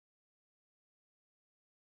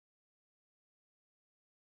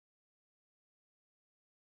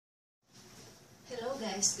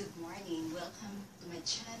guys, good morning. Welcome to my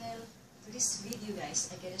channel. For this video guys,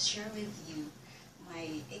 I'm gonna share with you my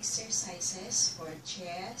exercises for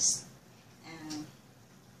chest and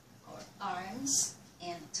or arms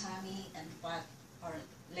and tummy and butt or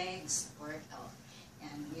legs workout.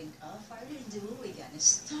 And without further ado, we're gonna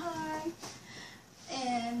start.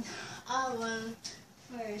 And I will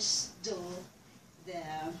first do the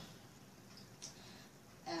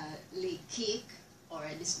leg kick or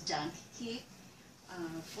this jump kick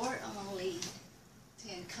for only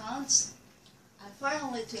 10 counts. For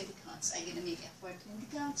only 20 counts. I'm gonna make it for 20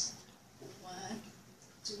 counts. 1,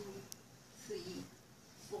 2, 3,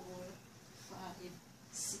 4, 5,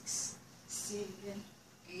 6, 7,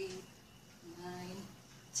 8, 9,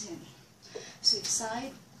 10. Switch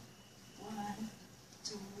side. 1,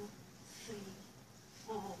 2, 3,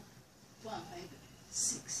 4, 5,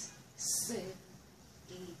 6, 7,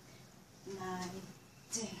 8, 9,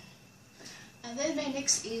 10. And then my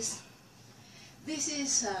next is, this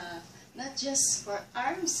is not just for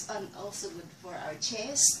arms and also good for our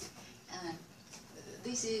chest. And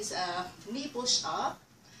this is knee push up.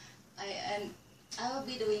 I will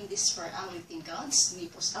be doing this for only 10 counts, knee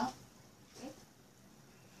push up. Okay.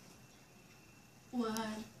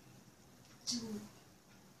 1, 2,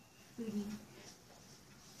 3,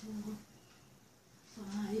 4,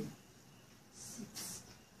 5, 6,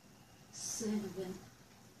 7,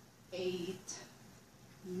 8,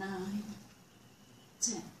 9,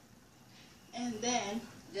 10. And then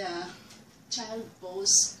the child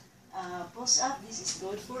pose, pose up. This is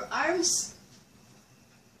good for arms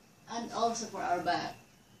and also for our back.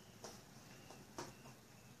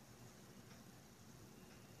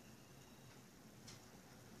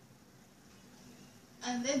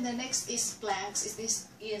 And then the next is planks. This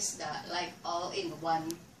is the like all in one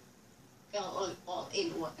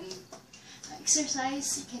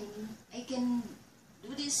exercise. I can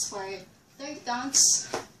do this for 30 counts.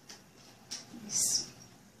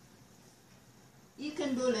 You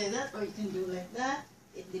can do like that or you can do like that.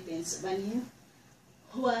 It depends on you.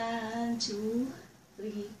 1, 2,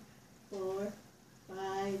 3, 4,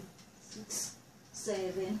 5, 6,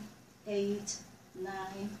 7, 8,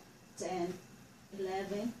 9, 10,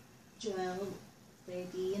 11, 12,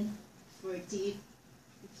 13, 14,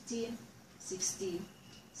 15, 16,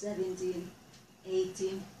 17,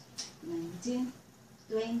 18, 19,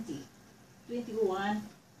 20, 21,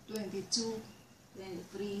 22,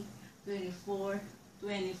 23, 24,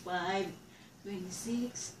 25,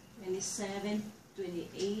 26, 27,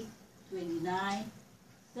 28, 29,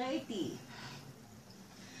 30.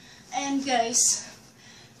 And guys,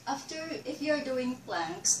 if you're doing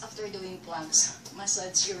planks, after doing planks,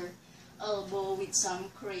 massage your elbow with some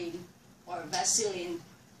cream or Vaseline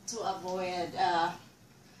to avoid the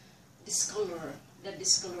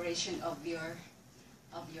discoloration of your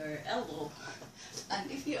elbow.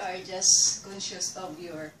 And if you are just conscious of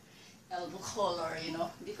your elbow color,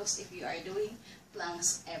 because if you are doing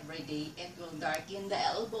planks every day, it will darken the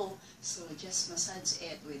elbow. So just massage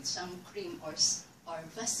it with some cream or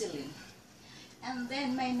Vaseline. And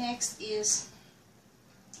then my next is,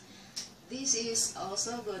 this is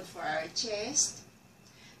also good for our chest.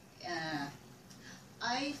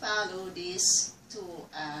 I follow this to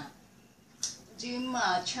gym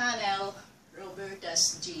channel,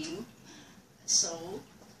 Roberta's Gym. So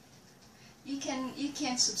you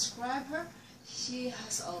can subscribe her. She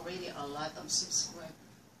has already a lot of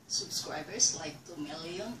subscribers, like 2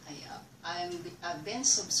 million. I've been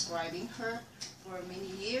subscribing her for many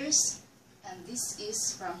years, and this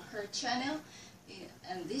is from her channel.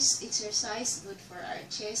 And this exercise good for our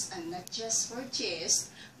chest, and not just for chest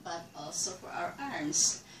but also for our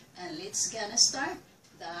arms. And let's gonna start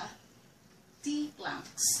the T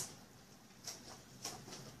planks.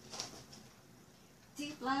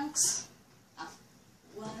 T planks. Up.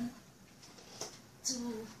 1,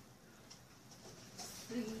 2,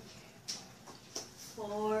 3,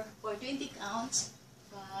 4 for 20 counts.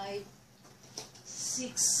 5,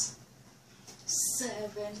 6,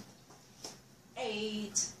 7,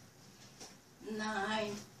 8,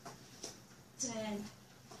 9, 10,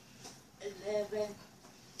 11,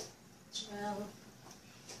 12,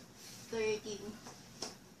 13,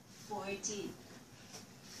 14,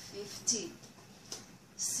 15,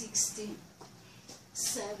 16,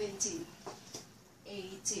 17,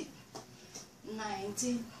 18,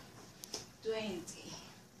 19, 20.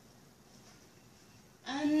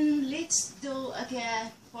 And let's do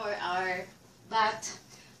again for our butt.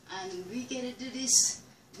 And we're gonna do this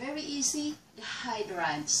very easy, the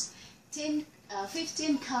hydrants.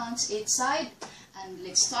 15 counts each side. And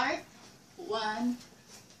let's start. 1,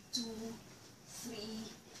 2, 3,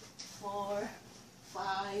 4,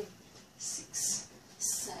 5, 6,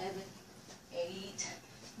 7, 8,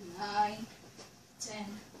 9, 10,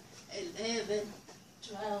 11,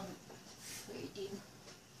 12, 13,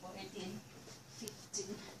 14,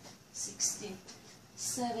 15, 16,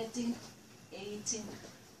 17, 18,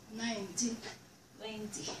 19,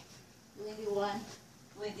 20, 21,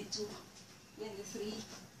 22, 23,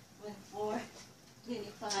 24,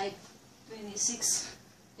 25, 26,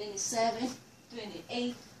 27,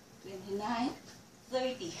 28, 29,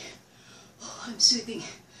 30. Oh, I'm sweating.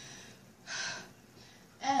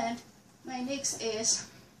 And my next is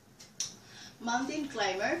mountain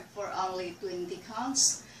climber for only 20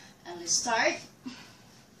 counts. And let's start.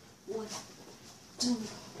 1, 2,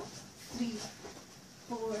 3,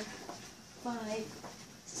 4, 5,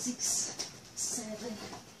 6, 7,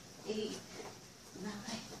 8, 9,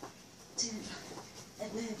 10,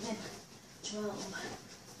 11, 12,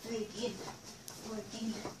 13,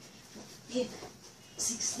 14, 15,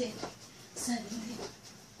 16, 17,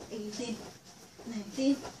 18,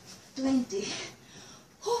 19, 20.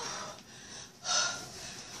 Whew.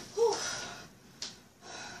 Whew.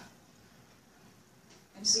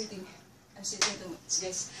 I'm sitting too much,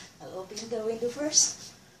 guys. I'll open the window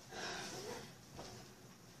first.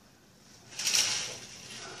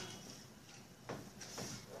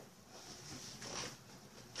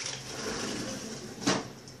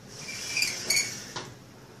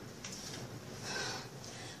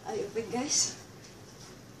 I open, guys.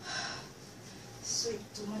 Sweat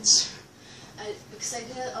too much. Because I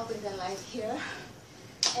didn't open the light here.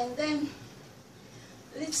 And then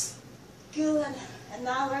let's do an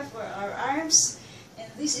hour for our arms.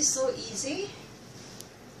 And this is so easy.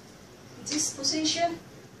 This position.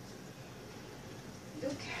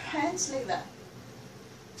 Look, hands like that.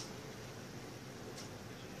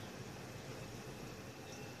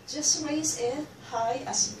 Just raise it high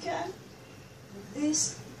as you can.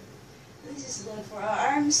 This is good for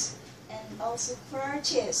our arms and also for our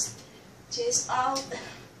chest. Chest out.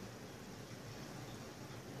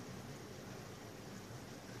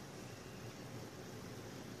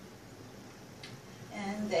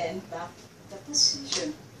 And then back the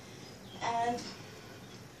position. And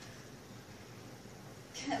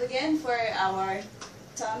again for our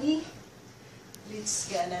tummy,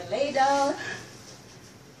 let's gonna lay down.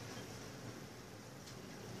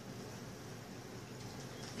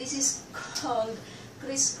 This is called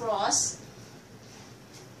crisscross.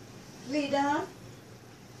 Lay down.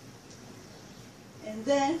 And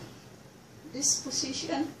then this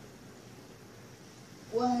position.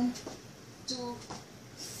 1, 2,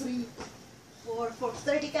 3, 4, for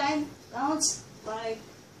 30 counts. 5,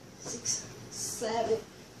 6, 7,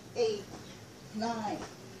 8, 9,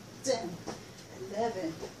 10,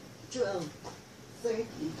 11, 12,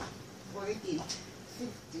 13, 14,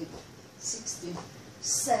 15, 16,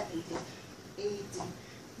 17, 18,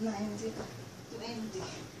 19, 20,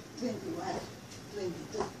 21,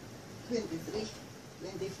 22, 23,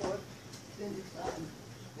 24, 25,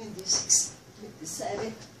 26,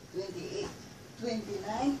 27, 28,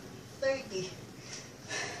 29, 30.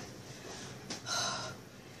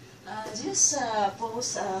 Just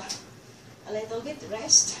pause a little bit,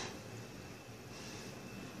 rest.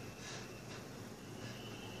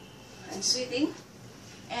 I'm sweating.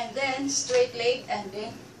 And then straight leg and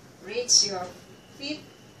then reach your feet.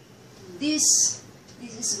 This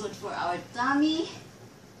is good for our tummy.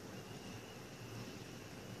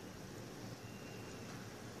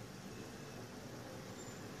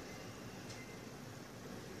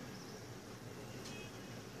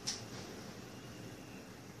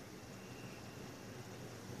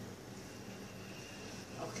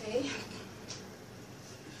 Okay.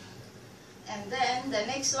 And then the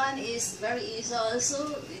next one is very easy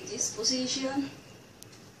also, in this position.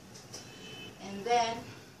 And then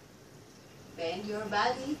bend your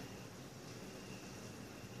body.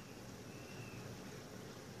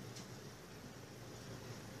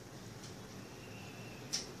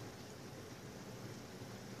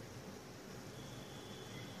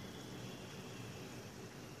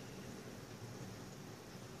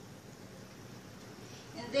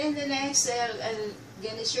 And then the next, I'll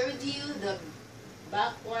gonna share with you the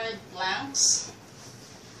backward planks.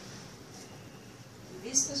 In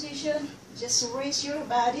this position, just raise your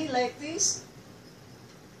body like this.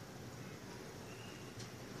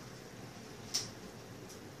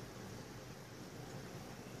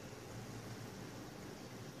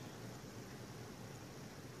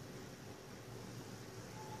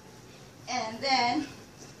 And then,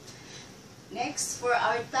 next for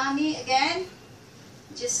our tummy again,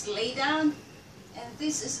 just lay down. And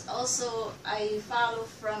this is also, I follow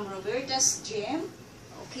from Roberta's gym.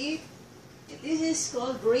 Okay, This is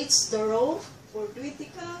called reach the row for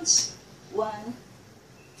 20 counts. 1,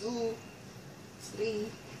 2, 3,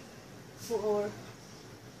 4,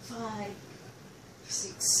 5,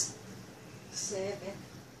 6, 7,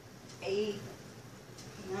 8,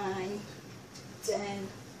 9, 10,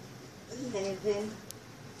 11,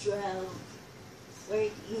 12,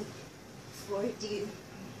 13, 14,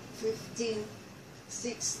 15,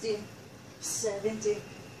 16, 17,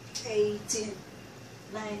 18,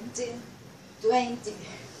 19, 20.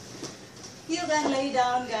 You can lay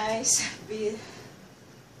down, guys.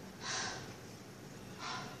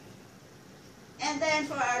 And then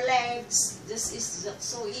for our legs, this is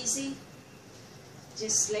so easy.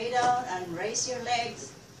 Just lay down and raise your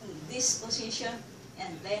legs in this position,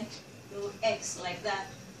 and then do X like that.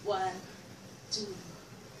 1, 2,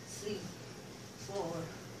 3, 4,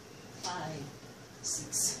 5,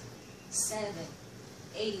 6, 7,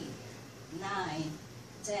 8, 9,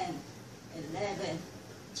 10, 11,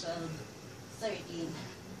 12, 13,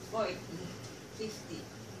 14, 15,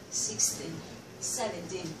 16,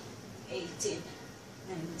 17, 18,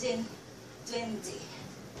 19, 20.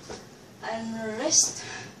 And rest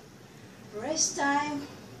time.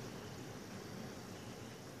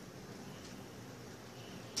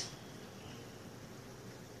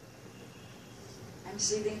 I'm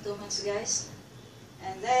sitting too much, guys.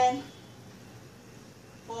 And then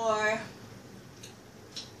for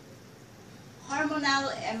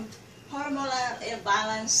hormonal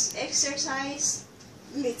imbalance exercise,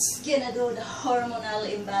 let's gonna do the hormonal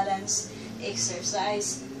imbalance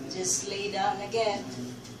exercise. Just lay down again,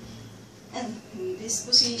 and in this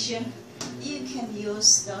position you can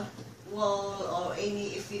use the wall or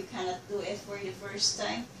any, if you cannot do it for the first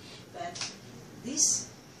time, but this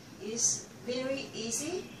is very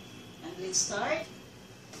easy. And let's start.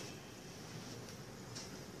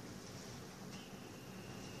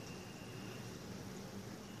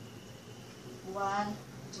 One,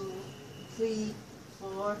 2, 3,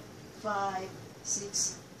 4, 5,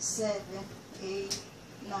 6, 7, 8,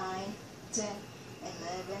 9, 10,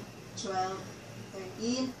 11, 12,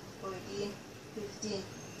 13, 14, 15,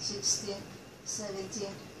 16, 17,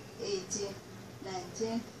 18,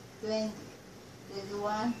 19, 20,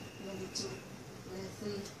 21, 22,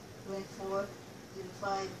 23, 24,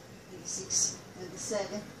 25, 26,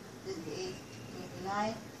 27, 28,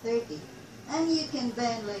 29, 30. And you can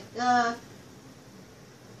bend like that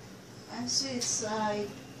and switch side,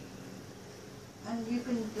 and you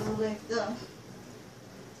can do like that.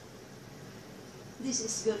 This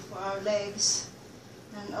is good for our legs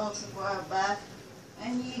and also for our back.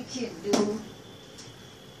 And you can do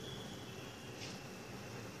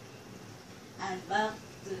and back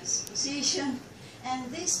to this position.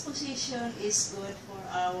 And this position is good for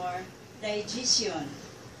our digestion.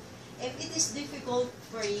 If it is difficult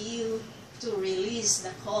for you to release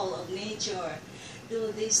the call of nature,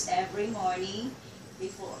 do this every morning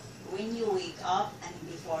before, when you wake up, and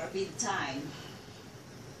before bedtime.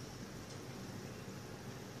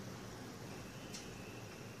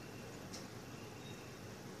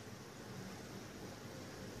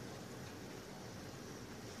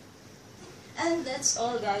 And that's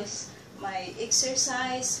all, guys. My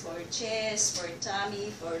exercise for chest, for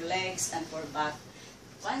tummy, for legs, and for back.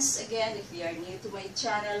 Once again, if you are new to my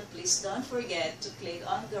channel, please don't forget to click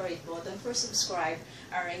on the red button for subscribe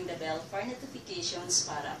and ring the bell for notifications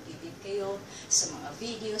para updated kayo sa mga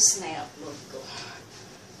videos na i-upload ko.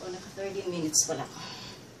 O, naka 30 minutes pala ko.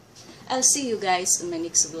 I'll see you guys in my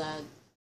next vlog.